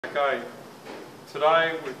Okay,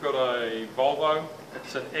 today we've got a Volvo.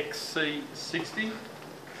 It's an XC60.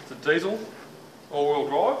 It's a diesel, all-wheel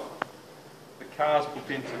drive. The car's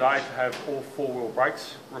booked in today to have all four-wheel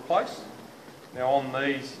brakes replaced. Now on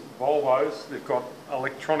these Volvos, they've got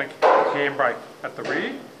electronic handbrake at the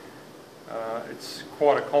rear. It's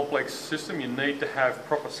quite a complex system. You need to have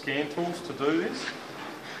proper scan tools to do this.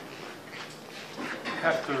 You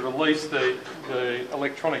have to release the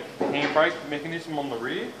electronic handbrake mechanism on the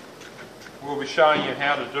rear. We'll be showing you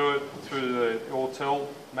how to do it through the Autel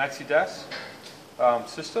MaxiDAS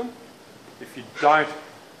system. If you don't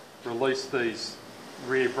release these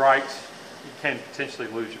rear brakes, you can potentially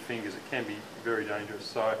lose your fingers. It can be very dangerous.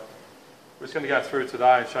 So we're just going to go through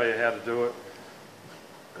today and show you how to do it,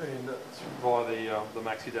 and via the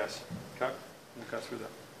MaxiDAS. Okay, we'll go through that.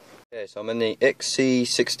 Okay, so I'm in the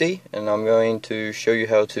XC60 and I'm going to show you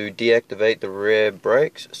how to deactivate the rear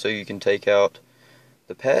brakes so you can take out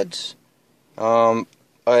the pads. I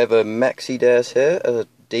have a MaxiDAS here, a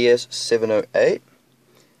DS708,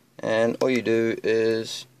 and all you do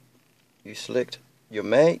is you select your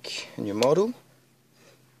make and your model.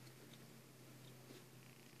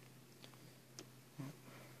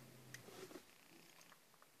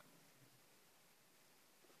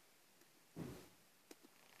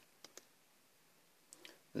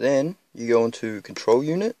 Then you go into control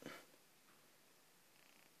unit.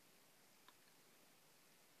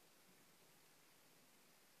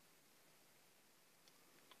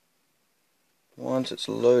 Once it's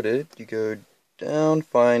loaded, you go down,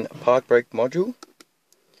 find a park brake module,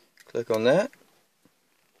 click on that.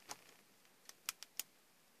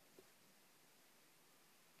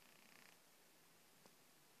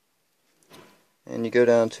 And you go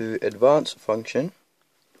down to advanced function,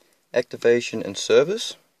 activation and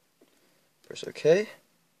service. Press OK.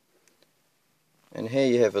 And here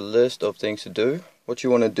you have a list of things to do. What you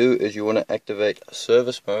want to do is you want to activate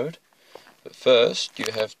service mode. But first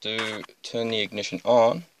you have to turn the ignition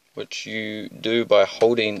on, which you do by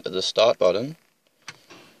holding the start button.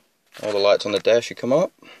 All the lights on the dash should come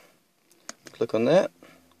up. Click on that.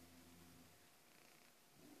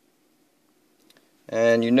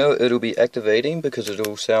 And you know it'll be activating because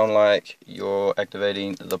it'll sound like you're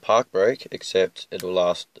activating the park brake, except it'll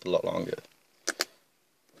last a lot longer.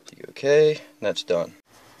 Okay, that's done.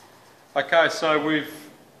 Okay, so we've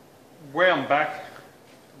wound back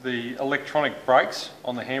the electronic brakes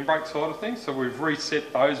on the handbrake side of things, so we've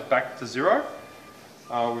reset those back to zero.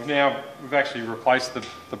 We've actually replaced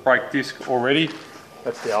the brake disc already.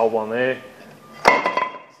 That's the old one there. So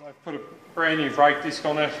I've put a brand new brake disc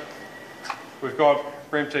on it. We've got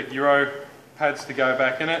Bremtec Euro pads to go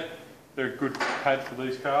back in it. They're a good pad for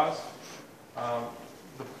these cars.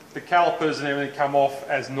 The calipers and everything come off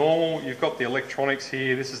as normal. You've got the electronics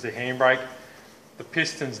here. This is the handbrake. The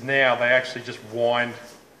pistons now, they actually just wind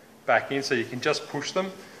back in, so you can just push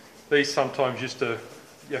them. These sometimes you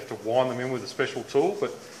have to wind them in with a special tool,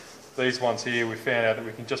 but these ones here, we found out that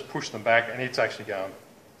we can just push them back, and it's actually going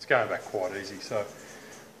back quite easy. So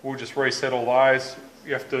we'll just reset all those.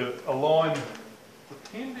 You have to align the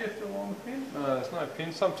pin. Do you have to align the pin? No, there's no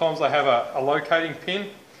pin. Sometimes they have a locating pin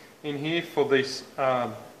in here for this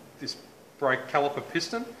brake caliper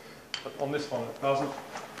piston, but on this one it doesn't.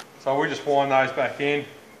 So we just wind those back in,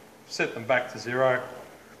 set them back to zero,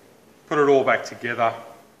 put it all back together,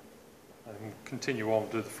 and continue on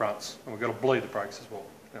to do the fronts. And we've got to bleed the brakes as well.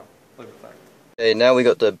 Now, leave it back. Okay, now we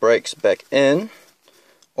got the brakes back in.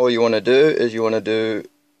 All you want to do is you want to do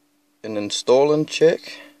an install and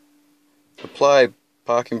check. Apply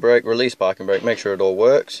parking brake, release parking brake, make sure it all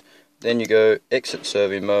works. Then you go exit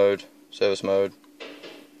service mode.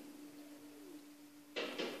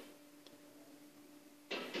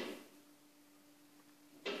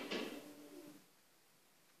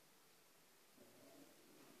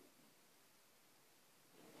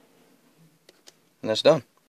 And that's done.